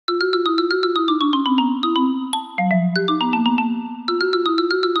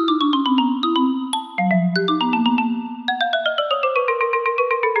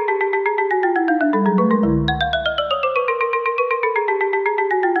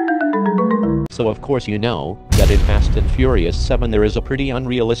So of course you know that in Fast and Furious 7 there is a pretty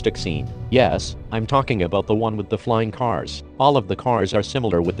unrealistic scene. Yes, I'm talking about the one with the flying cars. All of the cars are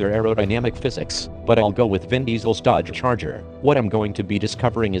similar with their aerodynamic physics, but I'll go with Vin Diesel's Dodge Charger. What I'm going to be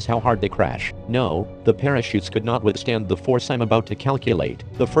discovering is how hard they crash. No, the parachutes could not withstand the force I'm about to calculate.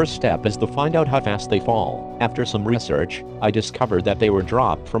 The first step is to find out how fast they fall. After some research, I discovered that they were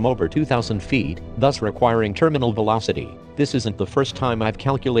dropped from over 2,000 feet, thus requiring terminal velocity. This isn't the first time I've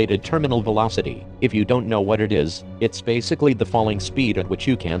calculated terminal velocity. If you don't know what it is, it's basically the falling speed at which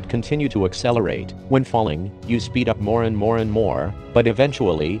you can't continue to accelerate. When falling, you speed up more and more and more, but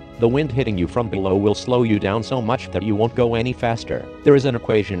eventually, the wind hitting you from below will slow you down so much that you won't go any faster. There is an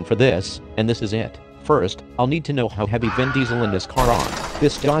equation for this, and this is it. First, I'll need to know how heavy Vin Diesel and his car are.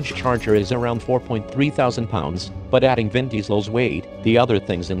 This Dodge Charger is around 4.3 thousand pounds, but adding Vin Diesel's weight, the other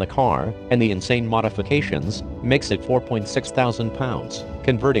things in the car, and the insane modifications, makes it 4.6 thousand pounds.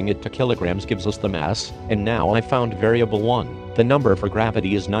 Converting it to kilograms gives us the mass, and now I found variable 1. The number for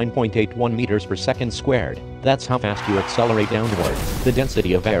gravity is 9.81 meters per second squared. That's how fast you accelerate downward. The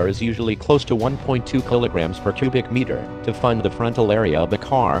density of air is usually close to 1.2 kilograms per cubic meter. To find the frontal area of the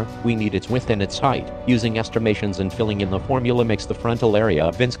car, we need its width and its height. Using estimations and filling in the formula makes the frontal area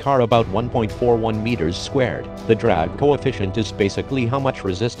of Vin's car about 1.41 meters squared. The drag coefficient is basically how much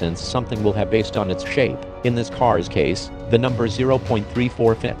resistance something will have based on its shape. In this car's case, the number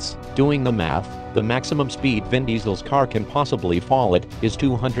 0.34 fits. Doing the math, the maximum speed Vin Diesel's car can possibly fall at is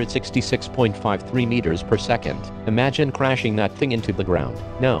 266.53 meters per second. Imagine crashing that thing into the ground.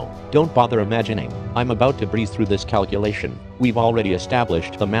 No, don't bother imagining. I'm about to breeze through this calculation. We've already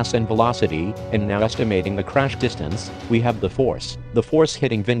established the mass and velocity, and now estimating the crash distance, we have the force. The force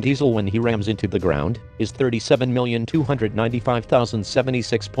hitting Vin Diesel when he rams into the ground is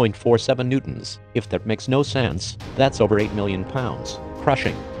 37,295,076.47 newtons. If that makes no sense, that's over 8 million pounds.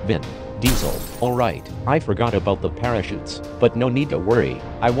 Crushing Vin Diesel. Alright, I forgot about the parachutes, but no need to worry,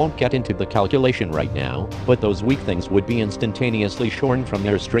 I won't get into the calculation right now, but those weak things would be instantaneously shorn from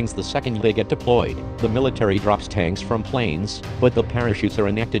their strings the second they get deployed. The military drops tanks from planes, but the parachutes are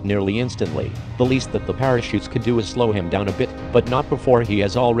enacted nearly instantly. The least that the parachutes could do is slow him down a bit, but not before he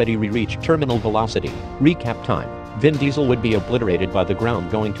has already reached terminal velocity. Recap time. Vin Diesel would be obliterated by the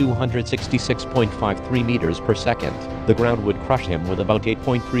ground going 266.53 meters per second. The ground would crush him with about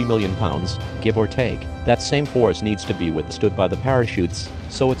 8.3 million pounds, give or take. That same force needs to be withstood by the parachutes,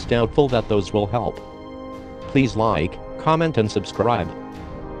 so it's doubtful that those will help. Please like, comment and subscribe.